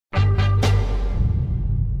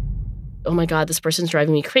oh my God, this person's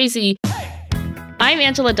driving me crazy. I'm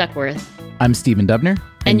Angela Duckworth. I'm Stephen Dubner.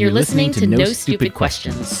 And you're listening to No Stupid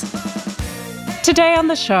Questions. Today on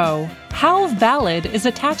the show, how valid is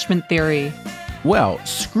attachment theory? Well,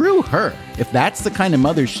 screw her. If that's the kind of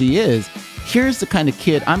mother she is, here's the kind of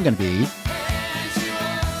kid I'm going to be.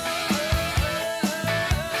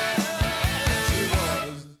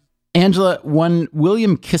 Angela, one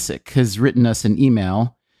William Kissick has written us an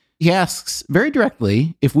email. He asks very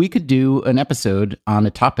directly if we could do an episode on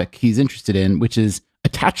a topic he's interested in, which is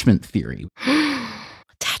attachment theory.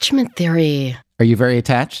 Attachment theory. Are you very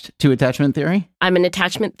attached to attachment theory? I'm an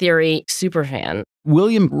attachment theory super fan.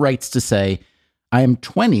 William writes to say, I am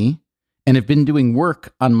 20 and have been doing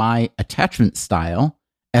work on my attachment style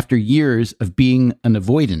after years of being an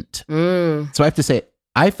avoidant. So I have to say,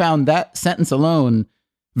 I found that sentence alone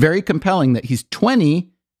very compelling, that he's 20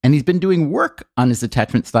 and he's been doing work on his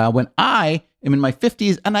attachment style when I am in my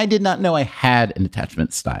 50s and I did not know I had an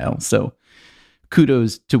attachment style. So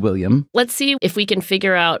kudos to William. Let's see if we can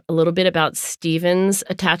figure out a little bit about Stephen's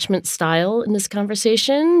attachment style in this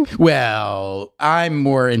conversation. Well, I'm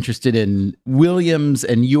more interested in William's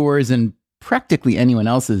and yours and practically anyone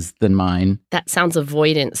else's than mine. That sounds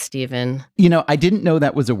avoidant, Stephen. You know, I didn't know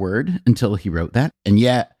that was a word until he wrote that. And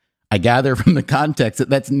yet, I gather from the context that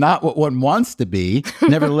that's not what one wants to be.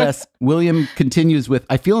 Nevertheless, William continues with,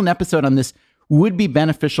 I feel an episode on this would be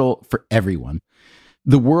beneficial for everyone.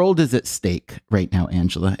 The world is at stake right now,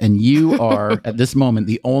 Angela, and you are, at this moment,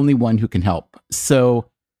 the only one who can help. So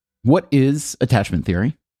what is attachment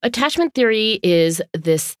theory? Attachment theory is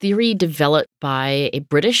this theory developed by a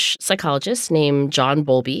British psychologist named John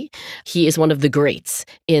Bowlby. He is one of the greats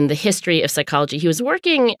in the history of psychology. He was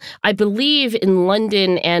working, I believe, in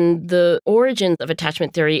London, and the origin of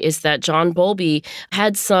attachment theory is that John Bowlby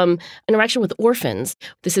had some interaction with orphans.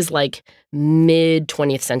 This is like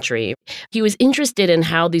mid-20th century. He was interested in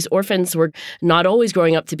how these orphans were not always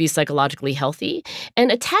growing up to be psychologically healthy.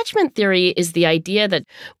 And attachment theory is the idea that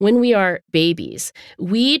when we are babies,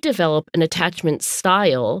 we develop an attachment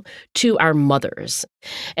style to our mothers.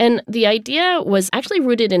 And the idea was actually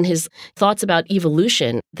rooted in his thoughts about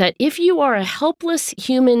evolution, that if you are a helpless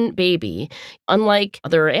human baby, unlike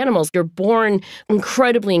other animals, you're born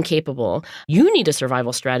incredibly incapable. You need a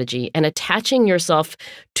survival strategy, and attaching yourself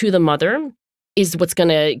to the mother is what's going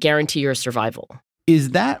to guarantee your survival.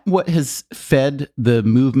 Is that what has fed the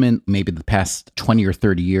movement, maybe the past 20 or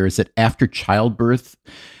 30 years, that after childbirth,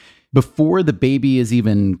 before the baby is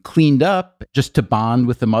even cleaned up, just to bond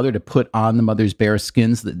with the mother, to put on the mother's bare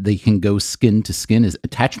skin so that they can go skin to skin? Is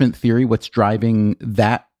attachment theory what's driving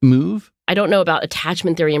that move? I don't know about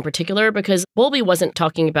attachment theory in particular, because Bowlby wasn't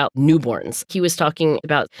talking about newborns. He was talking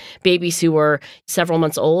about babies who were several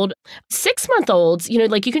months old. 6-month-olds,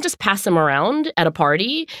 like you can just pass them around at a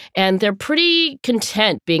party and they're pretty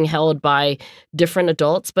content being held by different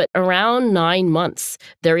adults. But around 9 months,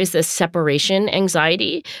 there is this separation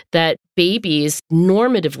anxiety that babies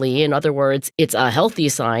normatively, in other words, it's a healthy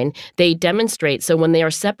sign, they demonstrate. So when they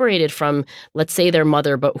are separated from, let's say, their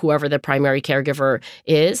mother, but whoever the primary caregiver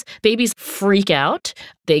is, babies freak out,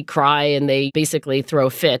 they cry, and they basically throw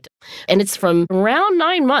a fit. And it's from around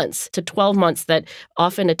 9 months to 12 months that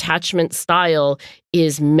often attachment style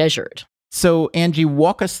is measured. So, Angie,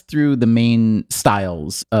 walk us through the main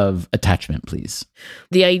styles of attachment, please.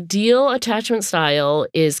 The ideal attachment style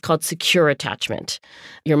is called secure attachment.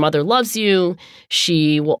 Your mother loves you.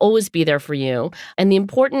 She will always be there for you. And the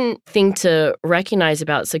important thing to recognize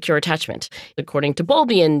about secure attachment, according to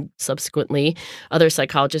Bowlby and subsequently other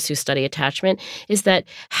psychologists who study attachment, is that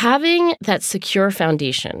having that secure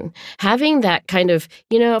foundation, having that kind of,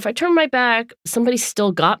 if I turn my back, somebody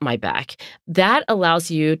still got my back, that allows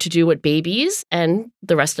you to do what babies and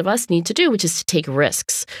the rest of us need to do, which is to take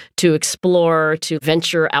risks, to explore, to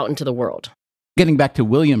venture out into the world. Getting back to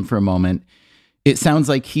William for a moment, it sounds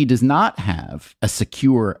like he does not have a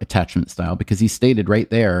secure attachment style, because he stated right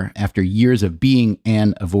there, after years of being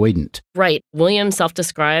an avoidant. Right. William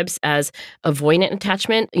self-describes as avoidant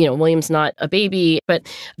attachment. William's not a baby,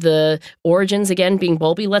 but the origins, again, being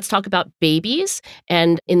Bowlby. Let's talk about babies.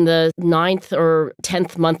 And in the 9th or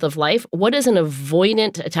 10th month of life, what does an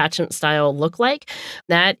avoidant attachment style look like?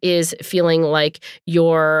 That is feeling like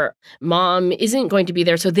your mom isn't going to be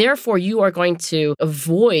there. So therefore, you are going to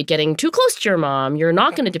avoid getting too close to your mom. You're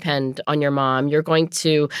not going to depend on your mom. You're going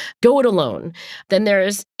to go it alone. Then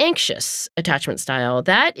there's anxious attachment style.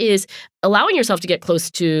 That is allowing yourself to get close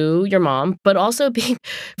to your mom, but also being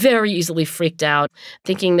very easily freaked out,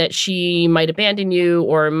 thinking that she might abandon you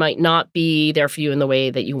or might not be there for you in the way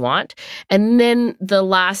that you want. And then the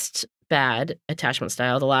last bad attachment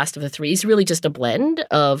style, the last of the three, is really just a blend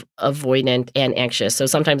of avoidant and anxious. So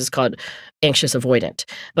sometimes it's called anxious avoidant.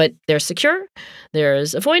 But there's secure,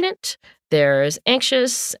 there's avoidant, there's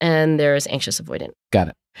anxious, and there's anxious avoidant. Got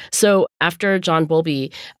it. So after John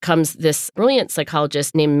Bowlby comes this brilliant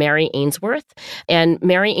psychologist named Mary Ainsworth. And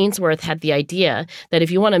Mary Ainsworth had the idea that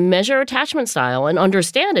if you want to measure attachment style and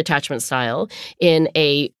understand attachment style in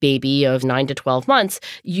a baby of 9 to 12 months,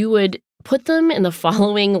 you would put them in the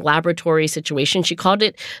following laboratory situation. She called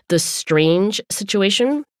it the strange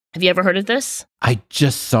situation. Have you ever heard of this? I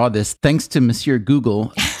just saw this. Thanks to Monsieur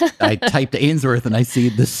Google, I typed Ainsworth and I see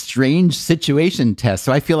the strange situation test.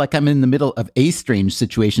 So I feel like I'm in the middle of a strange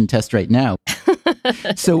situation test right now.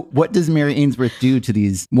 So what does Mary Ainsworth do to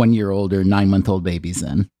these 1-year-old or 9-month-old babies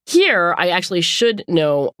then? Here, I actually should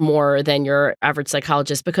know more than your average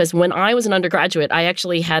psychologist, because when I was an undergraduate, I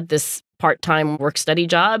actually had this part-time work-study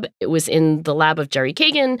job. It was in the lab of Jerry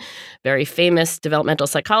Kagan, very famous developmental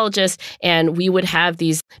psychologist, and we would have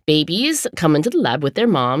these babies come into the lab with their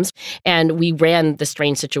moms, and we ran the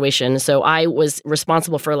strange situation. So I was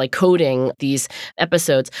responsible for coding these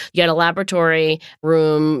episodes. You had a laboratory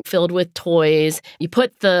room filled with toys. You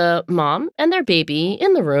put the mom and their baby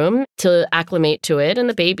in the room to acclimate to it, and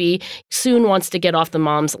the baby soon wants to get off the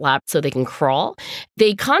mom's lap so they can crawl.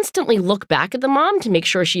 They constantly look back at the mom to make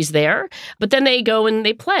sure she's there, but then they go and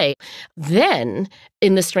they play. Then,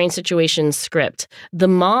 in the strange situation script, the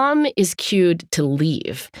mom is cued to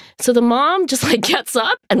leave. So the mom just gets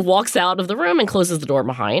up and walks out of the room and closes the door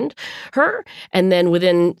behind her. And then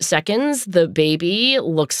within seconds, the baby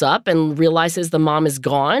looks up and realizes the mom is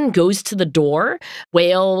gone, goes to the door,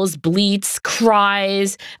 wails, bleats,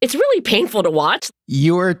 cries. It's really painful to watch.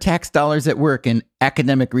 Your tax dollars at work in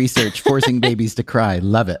academic research forcing babies to cry.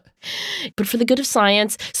 Love it. But for the good of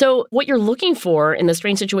science. So what you're looking for in the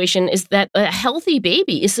strange situation is that a healthy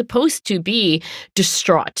baby is supposed to be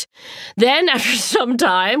distraught. Then after some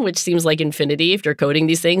time, which seems like infinity if you're coding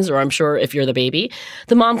these things, or I'm sure if you're the baby,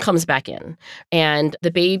 the mom comes back in. And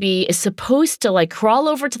the baby is supposed to crawl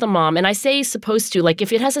over to the mom. And I say supposed to,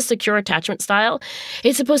 if it has a secure attachment style,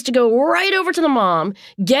 it's supposed to go right over to the mom,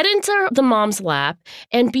 get into the mom's lap,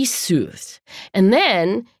 and be soothed. And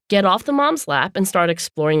then get off the mom's lap and start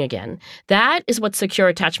exploring again. That is what secure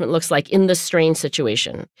attachment looks like in the strange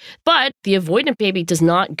situation. But the avoidant baby does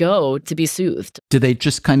not go to be soothed. Do they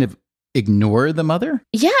just kind of ignore the mother?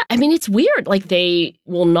 Yeah, it's weird. They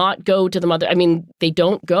will not go to the mother. They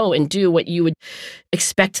don't go and do what you would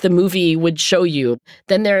expect the movie would show you.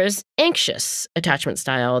 Then there's anxious attachment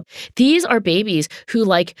style. These are babies who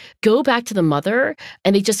go back to the mother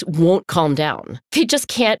and they just won't calm down. They just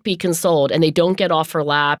can't be consoled and they don't get off her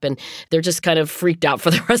lap and they're just kind of freaked out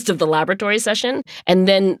for the rest of the laboratory session. And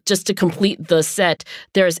then just to complete the set,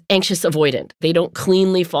 there's anxious avoidant. They don't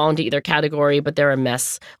cleanly fall into either category, but they're a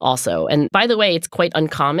mess also. And by the way, it's quite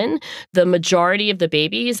uncommon. The majority of the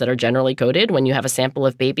babies that are generally coded when you have a sample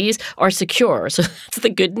of babies are secure. So that's the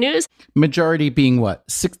good news. Majority being what?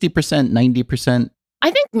 60%, 90%? I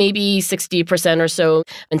think maybe 60% or so.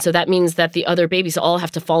 And so that means that the other babies all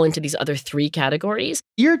have to fall into these other three categories.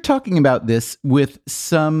 You're talking about this with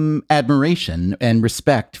some admiration and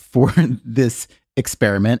respect for this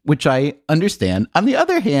experiment, which I understand. On the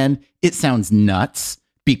other hand, it sounds nuts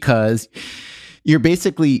because you're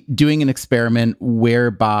basically doing an experiment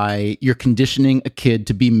whereby you're conditioning a kid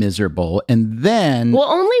to be miserable and then... Well,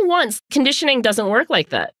 only once. Conditioning doesn't work like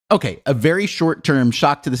that. Okay, a very short-term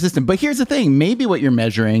shock to the system. But here's the thing. Maybe what you're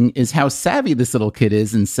measuring is how savvy this little kid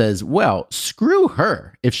is and says, well, screw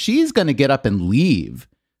her. If she's going to get up and leave,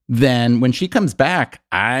 then when she comes back,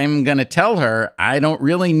 I'm going to tell her I don't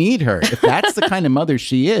really need her. If that's the kind of mother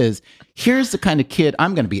she is, here's the kind of kid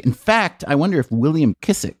I'm going to be. In fact, I wonder if William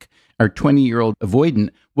Kissick, our 20-year-old avoidant,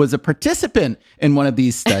 was a participant in one of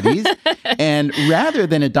these studies. And rather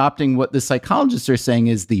than adopting what the psychologists are saying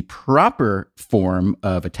is the proper form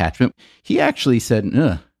of attachment, he actually said,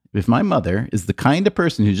 if my mother is the kind of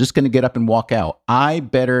person who's just going to get up and walk out, I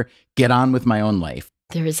better get on with my own life.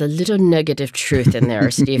 There is a little nugget of truth in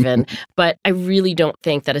there, Stephen, but I really don't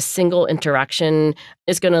think that a single interaction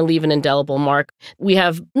is going to leave an indelible mark. We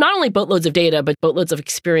have not only boatloads of data, but boatloads of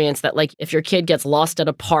experience that if your kid gets lost at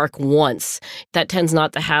a park once, that tends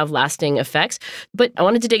not to have lasting effects. But I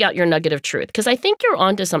wanted to dig out your nugget of truth because I think you're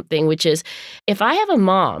onto something, which is if I have a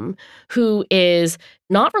mom who is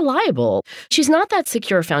not reliable. She's not that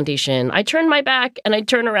secure foundation. I turn my back and I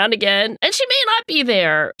turn around again, and she may not be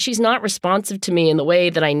there. She's not responsive to me in the way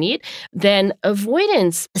that I need. Then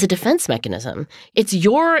avoidance is a defense mechanism. It's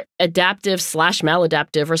your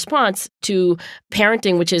adaptive/maladaptive response to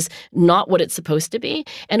parenting, which is not what it's supposed to be.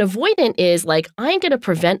 And avoidant is like, I'm going to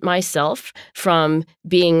prevent myself from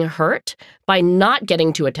being hurt by not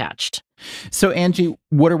getting too attached. So, Angie,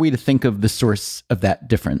 what are we to think of the source of that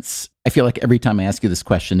difference? I feel like every time I ask you this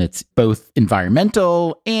question, it's both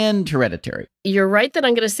environmental and hereditary. You're right that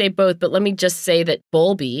I'm going to say both, but let me just say that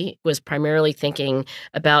Bowlby was primarily thinking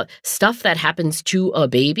about stuff that happens to a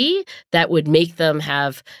baby that would make them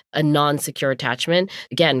have a non-secure attachment.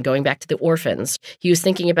 Again, going back to the orphans, he was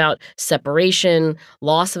thinking about separation,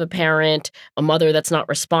 loss of a parent, a mother that's not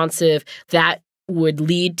responsive, that would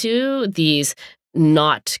lead to these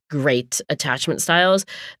not great attachment styles.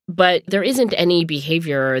 But there isn't any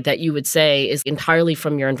behavior that you would say is entirely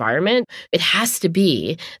from your environment. It has to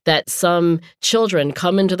be that some children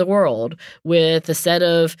come into the world with a set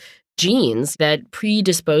of genes that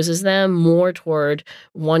predisposes them more toward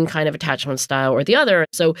one kind of attachment style or the other.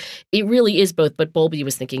 So it really is both, but Bowlby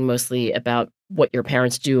was thinking mostly about what your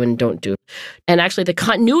parents do and don't do. And actually, the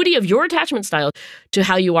continuity of your attachment style to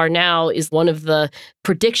how you are now is one of the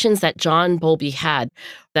predictions that John Bowlby had,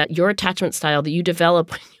 that your attachment style that you develop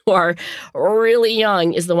when you are really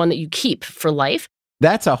young is the one that you keep for life.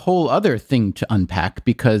 That's a whole other thing to unpack,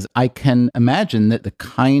 because I can imagine that the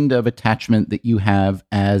kind of attachment that you have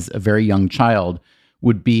as a very young child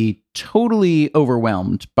would be totally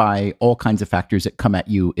overwhelmed by all kinds of factors that come at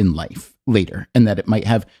you in life later, and that it might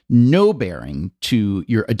have no bearing to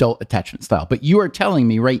your adult attachment style. But you are telling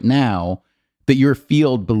me right now that your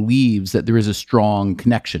field believes that there is a strong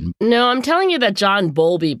connection. No, I'm telling you that John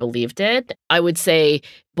Bowlby believed it. I would say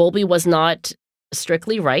Bowlby was not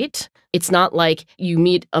strictly right. It's not like you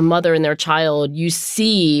meet a mother and their child, you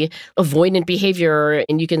see avoidant behavior,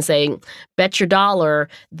 and you can say, bet your dollar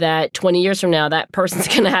that 20 years from now, that person's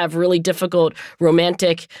going to have really difficult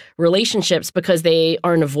romantic relationships because they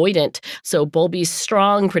are an avoidant. So Bowlby's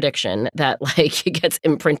strong prediction that like it gets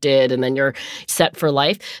imprinted and then you're set for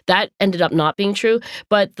life, that ended up not being true.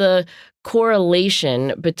 But the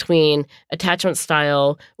correlation between attachment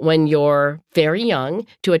style when you're very young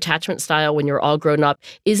to attachment style when you're all grown up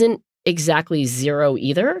isn't exactly zero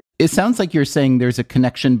either. It sounds like you're saying there's a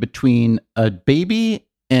connection between a baby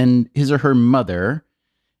and his or her mother,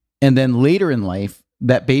 and then later in life,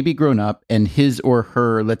 that baby grown up and his or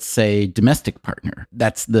her, let's say, domestic partner.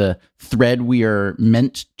 That's the thread we are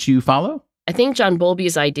meant to follow? I think John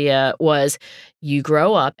Bowlby's idea was you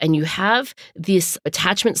grow up and you have this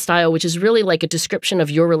attachment style, which is really like a description of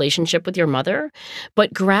your relationship with your mother.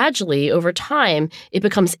 But gradually, over time, it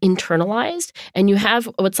becomes internalized. And you have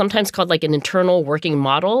what's sometimes called like an internal working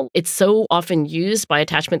model. It's so often used by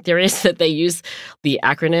attachment theorists that they use the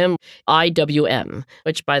acronym IWM,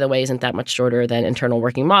 which, by the way, isn't that much shorter than internal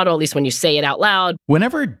working model, at least when you say it out loud.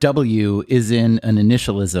 Whenever W is in an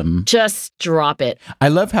initialism, just drop it. I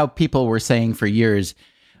love how people were saying for years,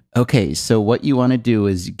 okay, so what you want to do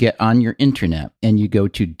is get on your internet and you go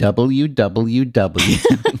to www.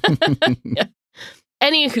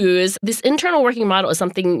 Anywho's, this internal working model is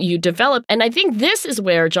something you develop. And I think this is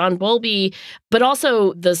where John Bowlby, but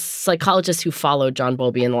also the psychologists who followed John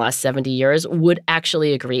Bowlby in the last 70 years would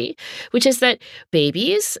actually agree, which is that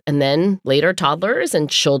babies and then later toddlers and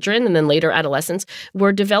children and then later adolescents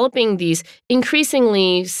were developing these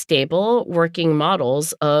increasingly stable working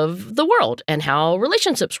models of the world and how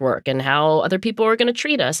relationships work and how other people are going to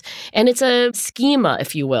treat us. And it's a schema,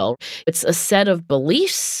 if you will. It's a set of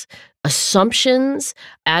beliefs, assumptions,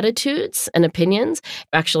 attitudes, and opinions.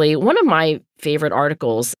 Actually, one of my favorite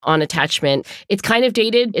articles on attachment, it's kind of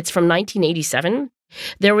dated. It's from 1987.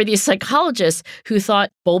 There were these psychologists who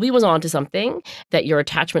thought Bowlby was onto something, that your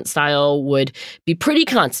attachment style would be pretty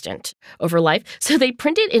constant over life. So they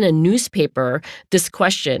printed in a newspaper this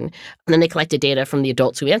question, and then they collected data from the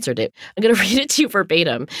adults who answered it. I'm going to read it to you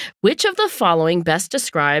verbatim. Which of the following best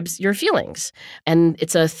describes your feelings? And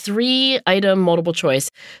it's a 3-item multiple choice.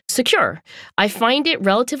 Secure. I find it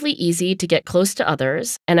relatively easy to get close to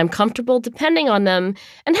others, and I'm comfortable depending on them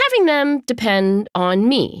and having them depend on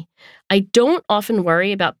me. I don't often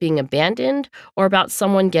worry about being abandoned or about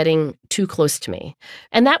someone getting too close to me.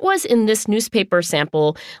 And that was, in this newspaper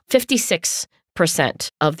sample, 56%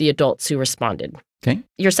 of the adults who responded. Okay.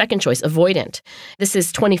 Your second choice, avoidant. This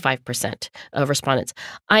is 25% of respondents.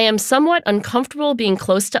 I am somewhat uncomfortable being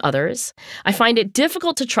close to others. I find it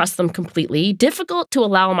difficult to trust them completely, difficult to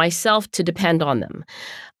allow myself to depend on them.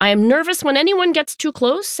 I am nervous when anyone gets too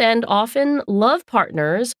close, and often love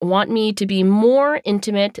partners want me to be more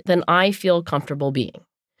intimate than I feel comfortable being.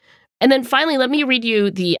 And then finally, let me read you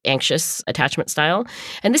the anxious attachment style.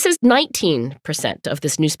 And this is 19% of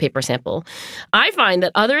this newspaper sample. I find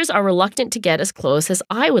that others are reluctant to get as close as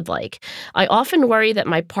I would like. I often worry that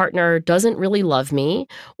my partner doesn't really love me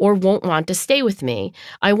or won't want to stay with me.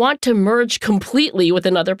 I want to merge completely with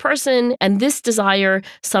another person, and this desire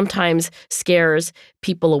sometimes scares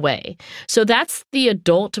people away. So that's the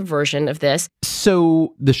adult version of this.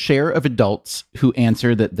 So the share of adults who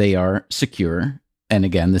answer that they are secure, and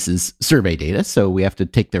again, this is survey data, so we have to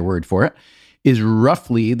take their word for it, is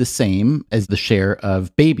roughly the same as the share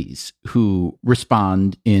of babies who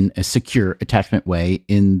respond in a secure attachment way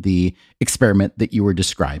in the experiment that you were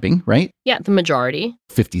describing, right? Yeah, the majority.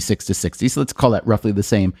 56 to 60, so let's call that roughly the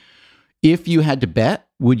same. If you had to bet,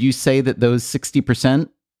 would you say that those 60%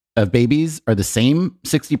 of babies are the same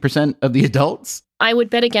 60% of the adults? I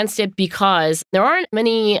would bet against it because there aren't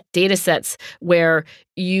many data sets where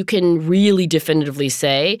you can really definitively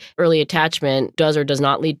say early attachment does or does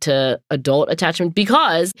not lead to adult attachment,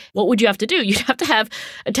 because what would you have to do? You'd have to have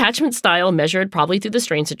attachment style measured probably through the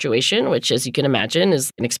strain situation, which, as you can imagine,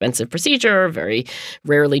 is an expensive procedure, very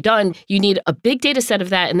rarely done. You need a big data set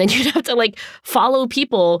of that, and then you'd have to follow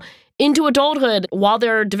people into adulthood while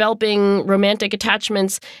they're developing romantic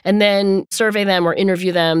attachments and then survey them or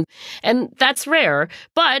interview them. And that's rare,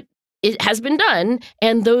 but it has been done.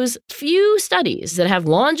 And those few studies that have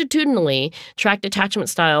longitudinally tracked attachment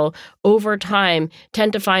style over time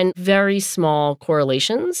tend to find very small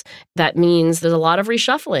correlations. That means there's a lot of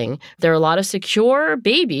reshuffling. There are a lot of secure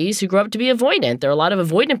babies who grow up to be avoidant. There are a lot of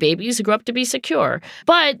avoidant babies who grow up to be secure.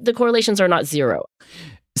 But the correlations are not zero.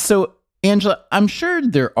 So, Angela, I'm sure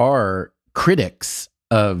there are critics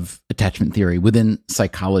of attachment theory within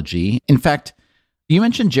psychology. In fact, you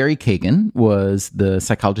mentioned Jerry Kagan was the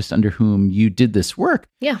psychologist under whom you did this work.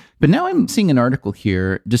 Yeah. But now I'm seeing an article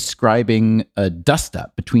here describing a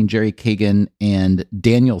dust-up between Jerry Kagan and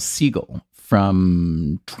Daniel Siegel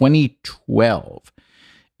from 2012.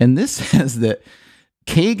 And this says that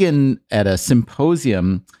Kagan at a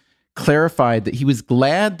symposium clarified that he was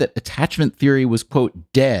glad that attachment theory was, quote,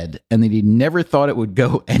 dead, and that he never thought it would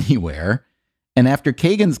go anywhere. And after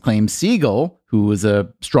Kagan's claim, Siegel, who was a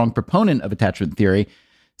strong proponent of attachment theory,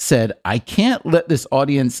 said, I can't let this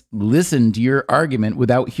audience listen to your argument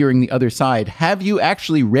without hearing the other side. Have you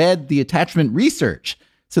actually read the attachment research?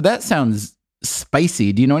 So that sounds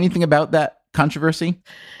spicy. Do you know anything about that controversy?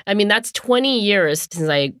 I mean, that's 20 years since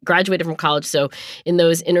I graduated from college. So in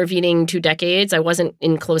those intervening 2 decades, I wasn't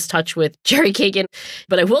in close touch with Jerry Kagan.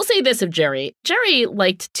 But I will say this of Jerry. Jerry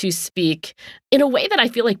liked to speak in a way that I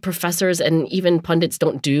feel like professors and even pundits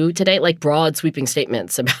don't do today, like broad sweeping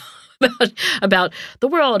statements about the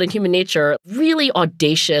world and human nature, really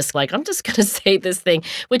audacious, like, I'm just going to say this thing,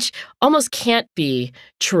 which almost can't be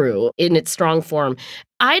true in its strong form.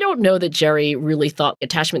 I don't know that Jerry really thought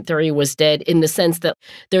attachment theory was dead in the sense that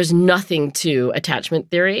there's nothing to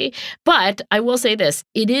attachment theory. But I will say this,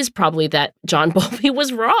 it is probably that John Bowlby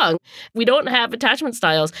was wrong. We don't have attachment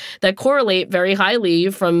styles that correlate very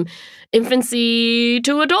highly from infancy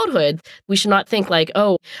to adulthood. We should not think like,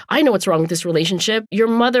 oh, I know what's wrong with this relationship. Your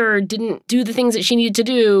mother didn't do the things that she needed to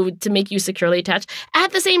do to make you securely attached.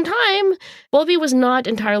 At the same time, Bowlby was not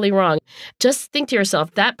entirely wrong. Just think to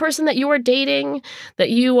yourself, that person that you are dating, that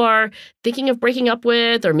you are thinking of breaking up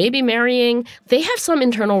with or maybe marrying, they have some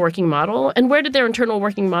internal working model. And where did their internal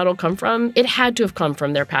working model come from? It had to have come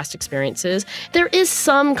from their past experiences. There is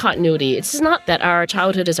some continuity. It's not that our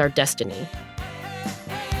childhood is our destiny.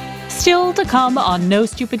 Still to come on No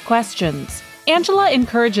Stupid Questions, Angela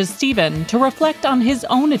encourages Stephen to reflect on his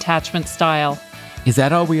own attachment style. Is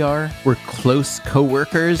that all we are? We're close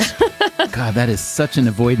coworkers? God, that is such an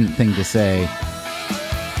avoidant thing to say.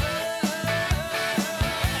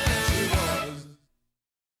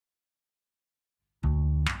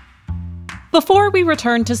 Before we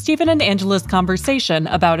return to Stephen and Angela's conversation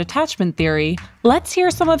about attachment theory, let's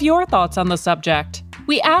hear some of your thoughts on the subject.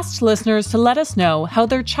 We asked listeners to let us know how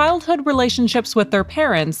their childhood relationships with their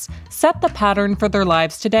parents set the pattern for their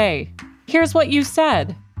lives today. Here's what you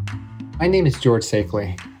said. My name is George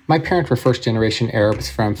Safely. My parents were first-generation Arabs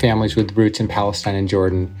from families with roots in Palestine and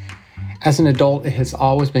Jordan. As an adult, it has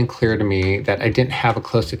always been clear to me that I didn't have a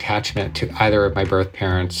close attachment to either of my birth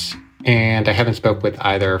parents, and I haven't spoken with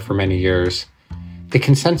either for many years. The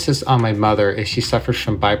consensus on my mother is she suffers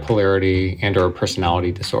from bipolarity and/or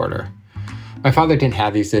personality disorder. My father didn't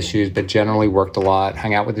have these issues, but generally worked a lot,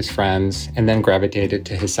 hung out with his friends, and then gravitated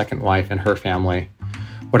to his second wife and her family.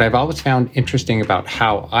 What I've always found interesting about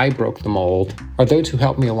how I broke the mold are those who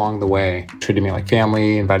helped me along the way, treated me like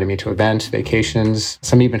family, invited me to events, vacations.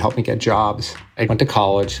 Some even helped me get jobs. I went to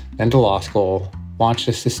college, then to law school, launched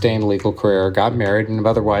a sustained legal career, got married, and have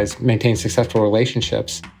otherwise maintained successful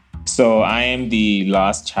relationships. So I am the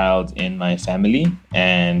last child in my family,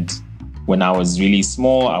 and when I was really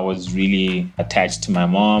small, I was really attached to my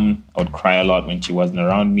mom. I would cry a lot when she wasn't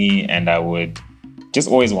around me, and I would just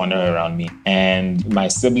always wander around me. And my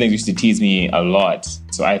siblings used to tease me a lot.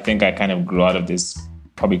 So I think I kind of grew out of this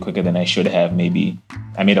probably quicker than I should have, maybe.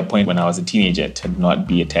 I made a point when I was a teenager to not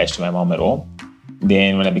be attached to my mom at all.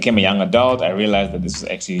 Then when I became a young adult, I realized that this was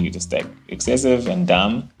actually just like excessive and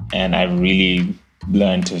dumb. And I really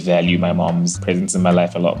learned to value my mom's presence in my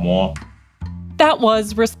life a lot more. That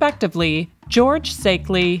was, respectively, George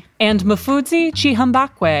Sakely and Mufudzi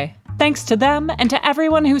Chihambakwe. Thanks to them and to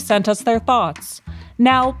everyone who sent us their thoughts.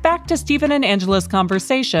 Now, back to Stephen and Angela's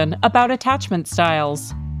conversation about attachment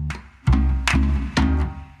styles.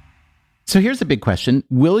 So here's a big question.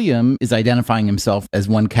 William is identifying himself as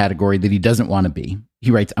one category that he doesn't want to be.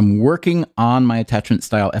 He writes, I'm working on my attachment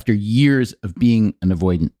style after years of being an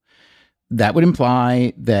avoidant. That would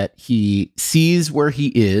imply that he sees where he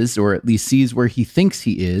is, or at least sees where he thinks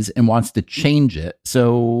he is, and wants to change it.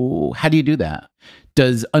 So how do you do that?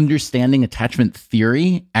 Does understanding attachment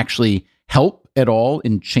theory actually help at all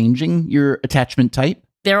in changing your attachment type?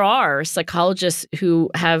 There are psychologists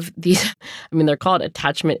who have these, they're called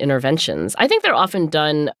attachment interventions. I think they're often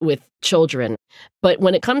done with children. But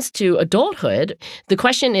when it comes to adulthood, the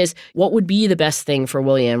question is, what would be the best thing for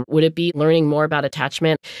William? Would it be learning more about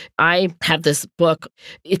attachment? I have this book.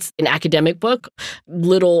 It's an academic book,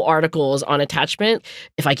 little articles on attachment.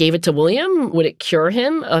 If I gave it to William, would it cure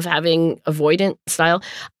him of having avoidant style?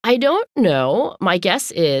 I don't know. My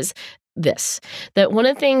guess is that one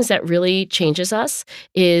of the things that really changes us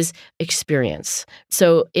is experience.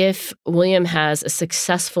 So if William has a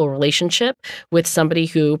successful relationship with somebody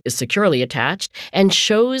who is securely attached and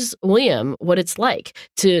shows William what it's like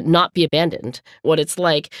to not be abandoned, what it's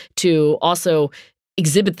like to also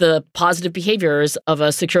exhibit the positive behaviors of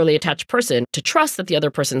a securely attached person, to trust that the other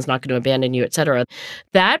person's not going to abandon you, et cetera.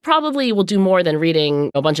 That probably will do more than reading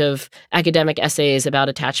a bunch of academic essays about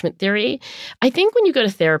attachment theory. I think when you go to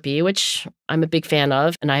therapy, which I'm a big fan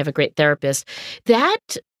of, and I have a great therapist,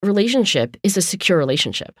 that relationship is a secure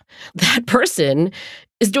relationship. That person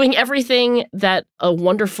is doing everything that a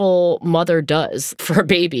wonderful mother does for a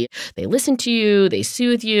baby. They listen to you, they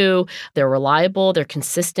soothe you, they're reliable, they're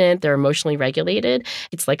consistent, they're emotionally regulated.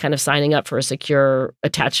 It's like kind of signing up for a secure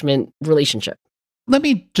attachment relationship. Let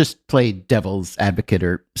me just play devil's advocate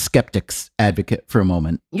or skeptic's advocate for a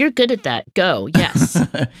moment. You're good at that. Go. Yes.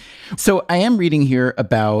 So I am reading here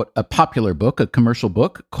about a popular book, a commercial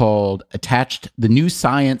book called Attached: The New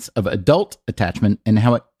Science of Adult Attachment and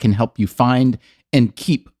How It Can Help You Find and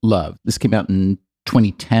Keep Love. This came out in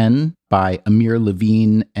 2010 by Amir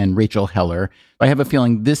Levine and Rachel Heller. I have a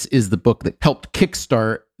feeling this is the book that helped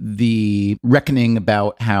kickstart the reckoning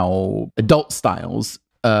about how adult styles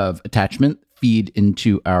of attachment feed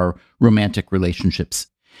into our romantic relationships.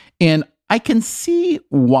 And I can see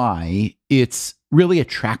why it's really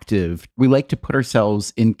attractive. We like to put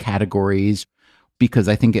ourselves in categories because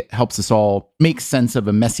I think it helps us all make sense of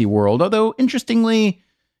a messy world. Although, interestingly,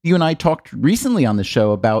 you and I talked recently on the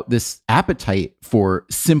show about this appetite for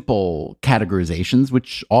simple categorizations,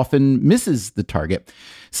 which often misses the target.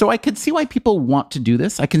 So I could see why people want to do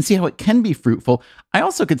this. I can see how it can be fruitful. I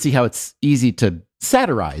also could see how it's easy to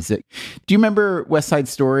satirize it. Do you remember West Side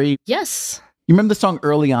Story? Yes. You remember the song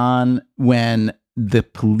early on when the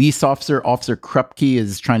police officer, Officer Krupke,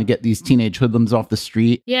 is trying to get these teenage hoodlums off the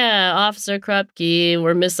street? Yeah, Officer Krupke,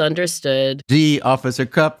 we're misunderstood. Gee, Officer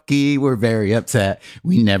Krupke, we're very upset.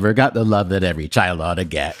 We never got the love that every child ought to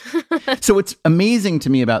get. So what's amazing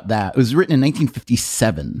to me about that, it was written in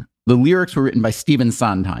 1957. The lyrics were written by Stephen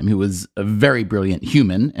Sondheim, who was a very brilliant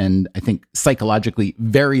human and I think psychologically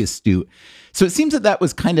very astute. So it seems that that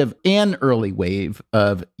was kind of an early wave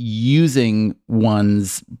of using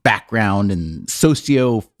one's background and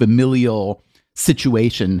socio-familial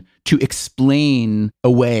situation to explain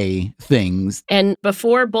away things. And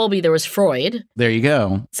before Bowlby, there was Freud. There you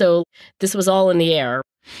go. So this was all in the air.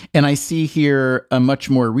 And I see here a much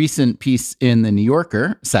more recent piece in the New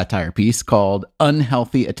Yorker, satire piece called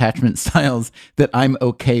Unhealthy Attachment Styles That I'm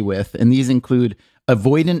Okay With. And these include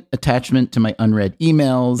avoidant attachment to my unread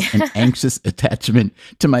emails, and anxious attachment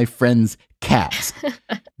to my friends' cats.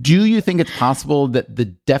 Do you think it's possible that the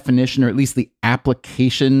definition, or at least the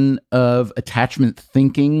application of attachment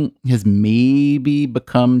thinking, has maybe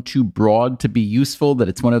become too broad to be useful, that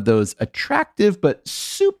it's one of those attractive but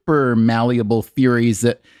super malleable theories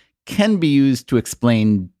that can be used to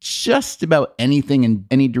explain just about anything in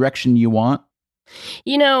any direction you want?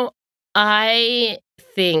 You know, I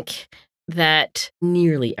think that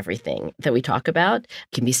nearly everything that we talk about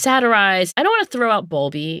can be satirized. I don't want to throw out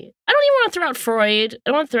Bowlby. I don't even want to throw out Freud. I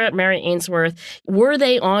don't want to throw out Mary Ainsworth. Were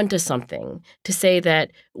they onto something to say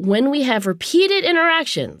that when we have repeated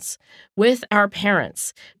interactions with our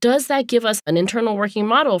parents, does that give us an internal working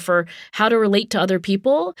model for how to relate to other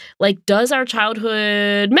people? Like, does our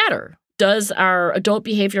childhood matter? Does our adult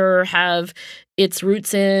behavior have its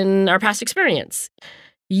roots in our past experience?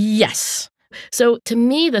 Yes. So to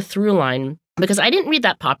me, the through line, because I didn't read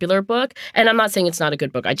that popular book, and I'm not saying it's not a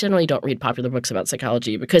good book. I generally don't read popular books about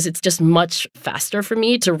psychology because it's just much faster for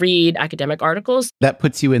me to read academic articles. That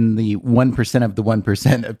puts you in the 1% of the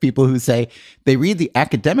 1% of people who say they read the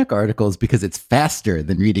academic articles because it's faster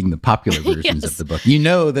than reading the popular versions of the book. You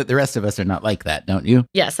know that the rest of us are not like that, don't you?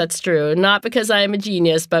 Yes, that's true. Not because I'm a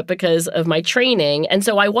genius, but because of my training. And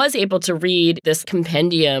so I was able to read this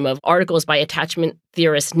compendium of articles by attachment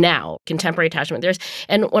theorists now, contemporary attachment theorists.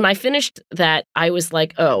 And when I finished that, I was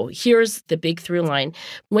like, oh, here's the big through line.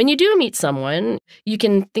 When you do meet someone, you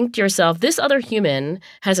can think to yourself, this other human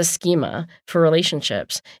has a schema for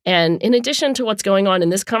relationships. And in addition to what's going on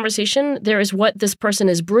in this conversation, there is what this person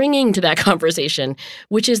is bringing to that conversation,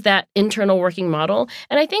 which is that internal working model.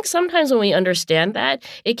 And I think sometimes when we understand that,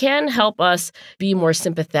 it can help us be more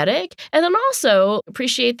sympathetic and then also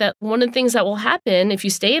appreciate that one of the things that will happen if you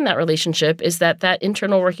stay in that relationship is that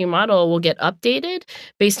internal working model will get updated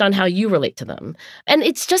based on how you relate to them. And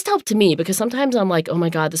it's just helped to me because sometimes I'm like, oh my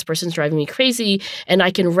God, this person's driving me crazy. And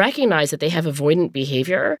I can recognize that they have avoidant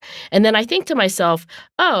behavior. And then I think to myself,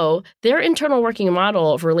 oh, their internal working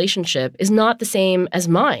model of relationship is not the same as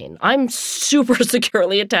mine. I'm super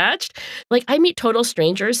securely attached. Like I meet total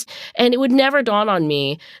strangers and it would never dawn on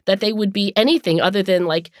me that they would be anything other than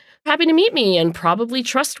like happy to meet me and probably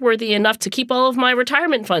trustworthy enough to keep all of my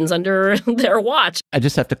retirement funds under their watch. I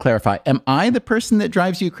just have to clarify. Am I the person that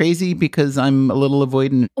drives you crazy because I'm a little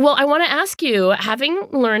avoidant? Well, I want to ask you, having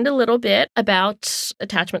learned a little bit about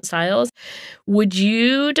attachment styles, would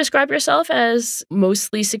you describe yourself as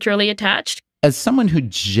mostly securely attached? As someone who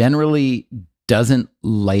generally doesn't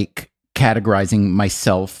like categorizing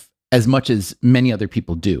myself as much as many other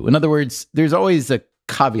people do. In other words, there's always a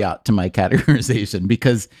caveat to my categorization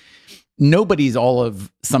because nobody's all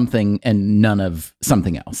of something and none of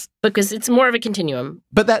something else. Because it's more of a continuum.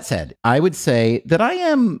 But that said, I would say that I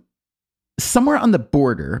am somewhere on the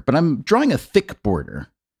border, but I'm drawing a thick border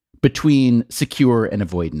between secure and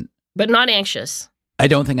avoidant. But not anxious. I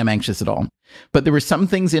don't think I'm anxious at all. But there were some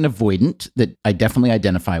things in avoidant that I definitely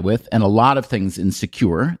identify with, and a lot of things in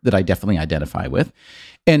secure that I definitely identify with.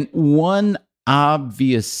 And one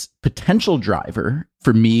obvious potential driver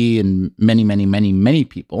for me and many, many, many, many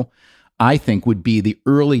people, I think, would be the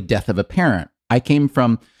early death of a parent. I came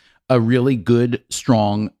from a really good,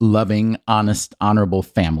 strong, loving, honest, honorable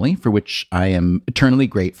family for which I am eternally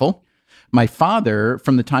grateful. My father,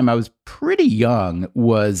 from the time I was pretty young,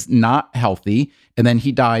 was not healthy. And then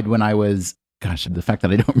he died when I was, gosh, the fact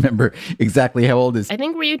that I don't remember exactly how old is. I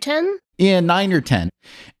think, were you 10? Yeah, 9 or 10.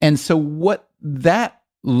 And so what that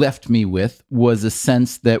left me with was a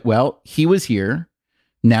sense that, well, he was here.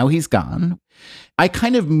 Now he's gone. I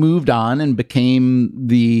kind of moved on and became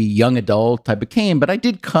the young adult I became, but I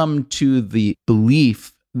did come to the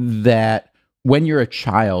belief that when you're a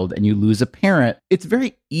child and you lose a parent, it's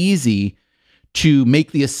very easy to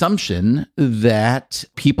make the assumption that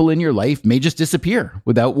people in your life may just disappear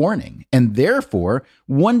without warning. And therefore,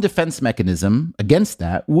 one defense mechanism against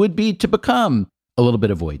that would be to become a little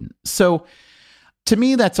bit avoidant. So to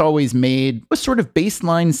me, that's always made a sort of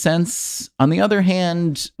baseline sense. On the other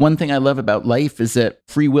hand, one thing I love about life is that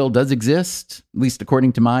free will does exist, at least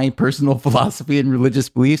according to my personal philosophy and religious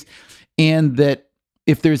beliefs, and that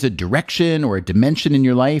if there's a direction or a dimension in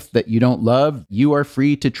your life that you don't love, you are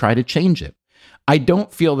free to try to change it. I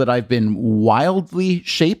don't feel that I've been wildly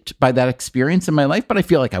shaped by that experience in my life, but I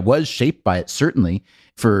feel like I was shaped by it, certainly,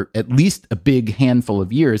 for at least a big handful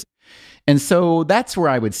of years. And so that's where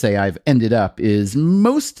I would say I've ended up, is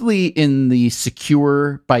mostly in the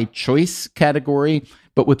secure by choice category,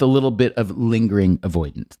 but with a little bit of lingering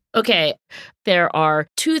avoidance. Okay, there are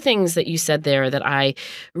two things that you said there that I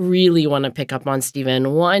really want to pick up on,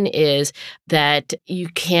 Stephen. One is that you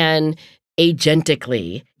can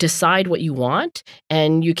agentically decide what you want,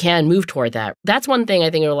 and you can move toward that. That's one thing I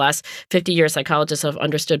think over the last 50 years, psychologists have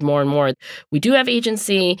understood more and more. We do have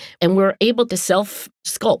agency, and we're able to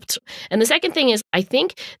self-sculpt. And the second thing is, I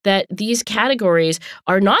think that these categories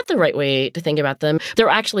are not the right way to think about them. They're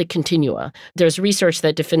actually continua. There's research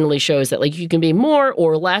that definitively shows that you can be more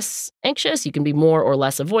or less anxious, you can be more or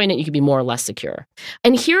less avoidant, you can be more or less secure.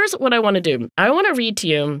 And here's what I want to do. I want to read to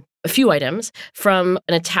you a few items from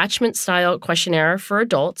an attachment style questionnaire for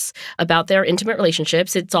adults about their intimate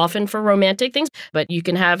relationships. It's often for romantic things, but you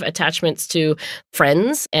can have attachments to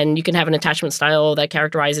friends, and you can have an attachment style that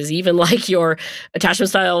characterizes even your attachment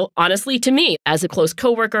style, honestly, to me as a close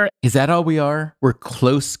coworker. Is that all we are? We're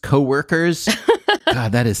close coworkers?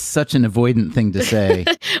 God, that is such an avoidant thing to say.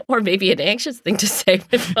 Or maybe an anxious thing to say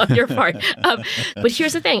on your part. But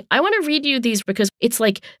here's the thing. I want to read you these because it's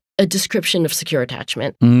like a description of secure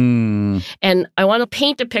attachment. And I want to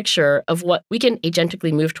paint a picture of what we can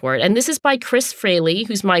agentically move toward. And this is by Chris Fraley,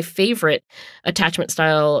 who's my favorite attachment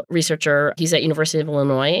style researcher. He's at University of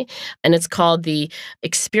Illinois. And it's called the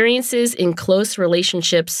Experiences in Close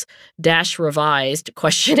Relationships -Revised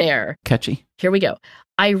Questionnaire. Catchy. Here we go.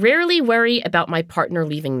 I rarely worry about my partner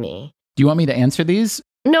leaving me. Do you want me to answer these?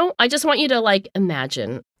 No, I just want you to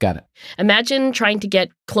imagine. Got it. Imagine trying to get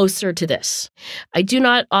closer to this. I do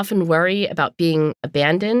not often worry about being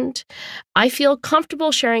abandoned. I feel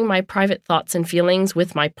comfortable sharing my private thoughts and feelings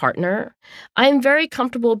with my partner. I am very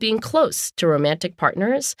comfortable being close to romantic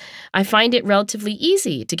partners. I find it relatively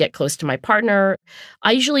easy to get close to my partner.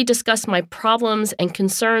 I usually discuss my problems and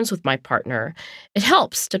concerns with my partner. It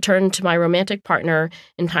helps to turn to my romantic partner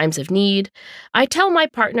in times of need. I tell my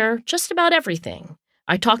partner just about everything.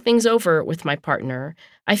 I talk things over with my partner.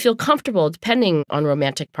 I feel comfortable depending on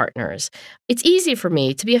romantic partners. It's easy for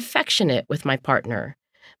me to be affectionate with my partner.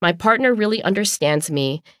 My partner really understands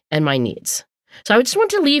me and my needs. So I just want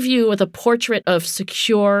to leave you with a portrait of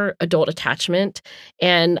secure adult attachment.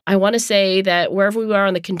 And I want to say that wherever we are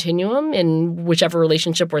on the continuum, in whichever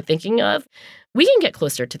relationship we're thinking of, we can get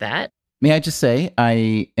closer to that. May I just say,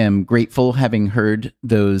 I am grateful having heard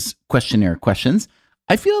those questionnaire questions.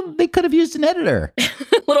 I feel they could have used an editor.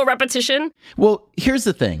 Little repetition. Well, here's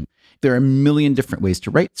the thing. There are a million different ways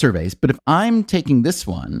to write surveys, but if I'm taking this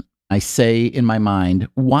one, I say in my mind,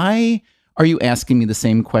 why are you asking me the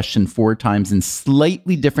same question 4 times in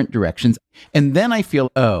slightly different directions? And then I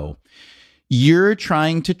feel, oh, you're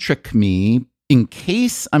trying to trick me in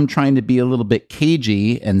case I'm trying to be a little bit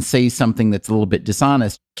cagey and say something that's a little bit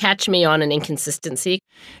dishonest. Catch me on an inconsistency.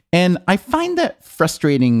 And I find that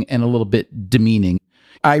frustrating and a little bit demeaning.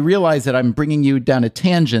 I realize that I'm bringing you down a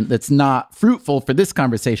tangent that's not fruitful for this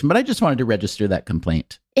conversation, but I just wanted to register that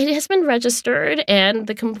complaint. It has been registered, and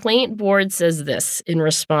the complaint board says this in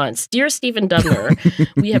response. Dear Stephen Dubner,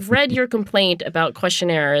 we have read your complaint about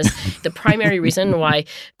questionnaires. The primary reason why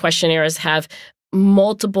questionnaires have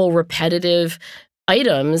multiple repetitive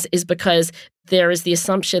items is because there is the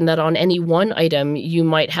assumption that on any one item, you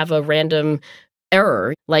might have a random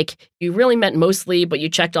error, like you really meant mostly, but you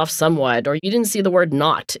checked off somewhat, or you didn't see the word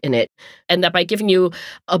not in it. And that by giving you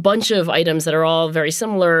a bunch of items that are all very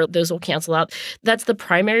similar, those will cancel out. That's the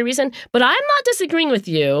primary reason. But I'm not disagreeing with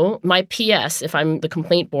you. My PS, if I'm the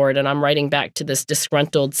complaint board and I'm writing back to this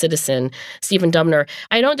disgruntled citizen, Stephen Dubner,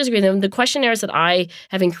 I don't disagree with him. The questionnaires that I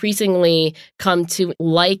have increasingly come to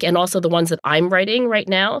like, and also the ones that I'm writing right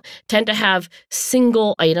now, tend to have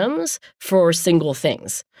single items for single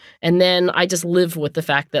things. And then I just live with the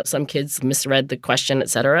fact that some kids misread the question, et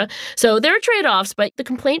cetera. So there are trade-offs, but the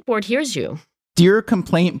complaint board hears you. Dear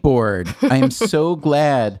complaint board, I am so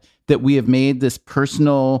glad that we have made this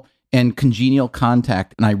personal and congenial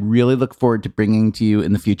contact, and I really look forward to bringing to you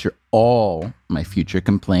in the future all my future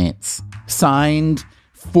complaints. Signed,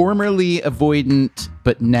 formerly avoidant,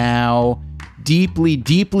 but now deeply,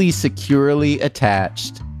 deeply securely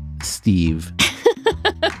attached, Steve.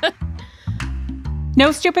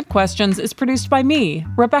 No Stupid Questions is produced by me,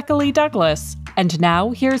 Rebecca Lee Douglas. And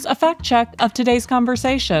now here's a fact check of today's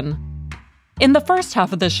conversation. In the first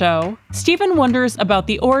half of the show, Stephen wonders about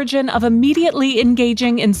the origin of immediately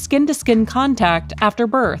engaging in skin-to-skin contact after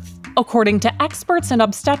birth. According to experts in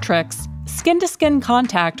obstetrics, skin-to-skin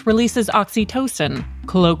contact releases oxytocin,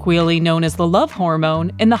 colloquially known as the love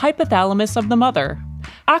hormone, in the hypothalamus of the mother.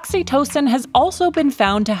 Oxytocin has also been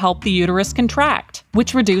found to help the uterus contract,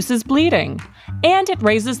 which reduces bleeding. And it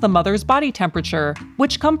raises the mother's body temperature,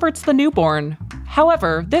 which comforts the newborn.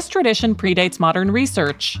 However, this tradition predates modern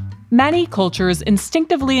research. Many cultures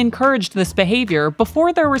instinctively encouraged this behavior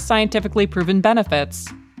before there were scientifically proven benefits.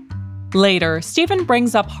 Later, Stephen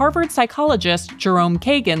brings up Harvard psychologist Jerome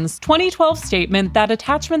Kagan's 2012 statement that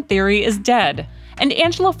attachment theory is dead, and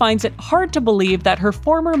Angela finds it hard to believe that her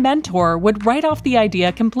former mentor would write off the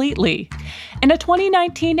idea completely. In a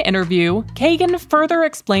 2019 interview, Kagan further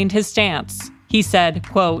explained his stance. He said,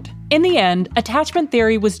 quote, "In the end, attachment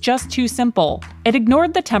theory was just too simple. It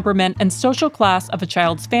ignored the temperament and social class of a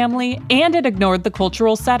child's family, and it ignored the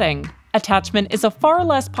cultural setting. Attachment is a far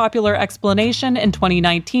less popular explanation in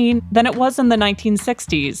 2019 than it was in the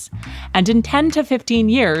 1960s. And in 10 to 15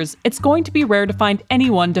 years, it's going to be rare to find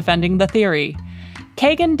anyone defending the theory."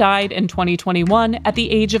 Kagan died in 2021 at the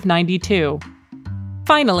age of 92.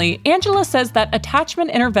 Finally, Angela says that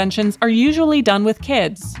attachment interventions are usually done with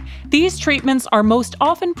kids. These treatments are most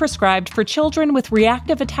often prescribed for children with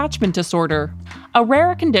reactive attachment disorder, a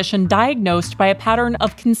rare condition diagnosed by a pattern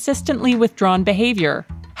of consistently withdrawn behavior.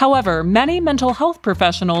 However, many mental health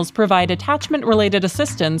professionals provide attachment-related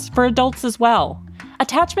assistance for adults as well.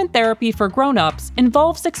 Attachment therapy for grown-ups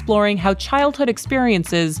involves exploring how childhood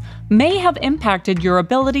experiences may have impacted your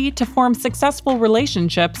ability to form successful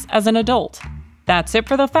relationships as an adult. That's it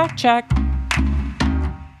for the fact check.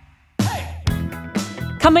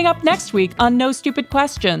 Coming up next week on No Stupid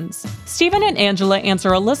Questions, Stephen and Angela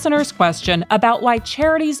answer a listener's question about why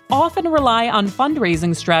charities often rely on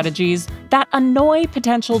fundraising strategies that annoy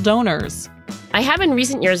potential donors. I have in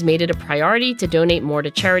recent years made it a priority to donate more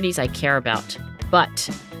to charities I care about, but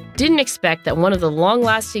didn't expect that one of the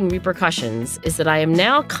long-lasting repercussions is that I am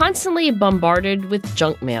now constantly bombarded with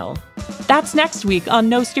junk mail. That's next week on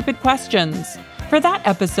No Stupid Questions. For that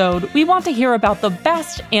episode, we want to hear about the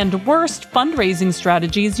best and worst fundraising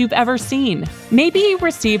strategies you've ever seen. Maybe you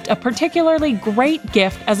received a particularly great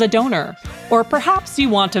gift as a donor, or perhaps you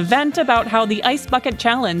want to vent about how the Ice Bucket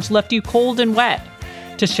Challenge left you cold and wet.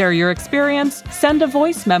 To share your experience, send a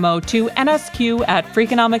voice memo to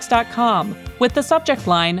nsq@freakonomics.com with the subject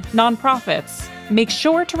line, Nonprofits. Make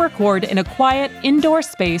sure to record in a quiet, indoor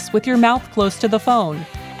space with your mouth close to the phone.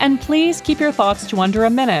 And please keep your thoughts to under a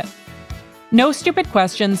minute. No Stupid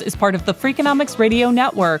Questions is part of the Freakonomics Radio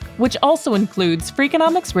Network, which also includes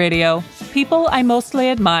Freakonomics Radio, People I Mostly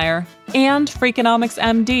Admire, and Freakonomics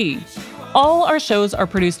MD. All our shows are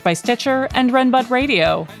produced by Stitcher and Renbud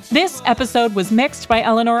Radio. This episode was mixed by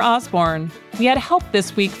Eleanor Osborne. We had help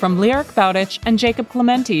this week from Lyric Bowditch and Jacob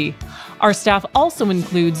Clementi. Our staff also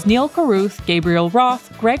includes Neil Carruth, Gabriel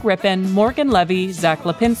Roth, Greg Rippin, Morgan Levy, Zach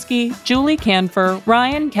Lipinski, Julie Canfer,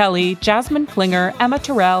 Ryan Kelly, Jasmine Klinger, Emma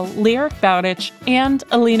Terrell, Lyric Bowditch, and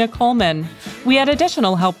Alina Coleman. We had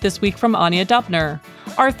additional help this week from Anya Dubner.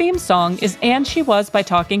 Our theme song is And She Was by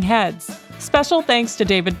Talking Heads. Special thanks to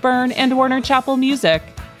David Byrne and Warner Chappell Music.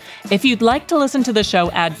 If you'd like to listen to the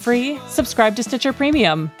show ad-free, subscribe to Stitcher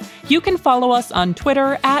Premium. You can follow us on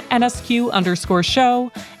Twitter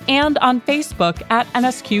 @NSQ_show and on Facebook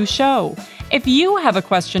 @NSQ Show. If you have a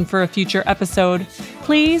question for a future episode,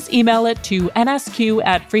 please email it to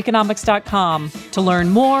nsq@freakonomics.com. To learn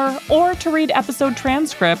more or to read episode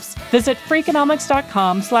transcripts, visit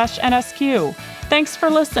freakonomics.com/NSQ. Thanks for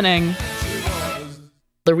listening.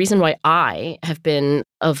 The reason why I have been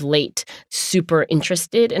of late super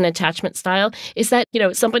interested in attachment style is that,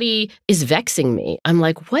 somebody is vexing me. I'm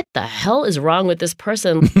like, what the hell is wrong with this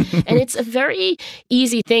person? And it's a very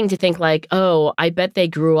easy thing to think like, oh, I bet they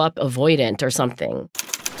grew up avoidant or something.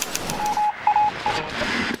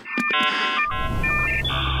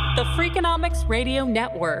 The Freakonomics Radio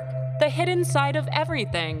Network, the hidden side of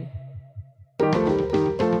everything.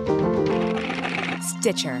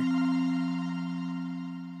 Stitcher.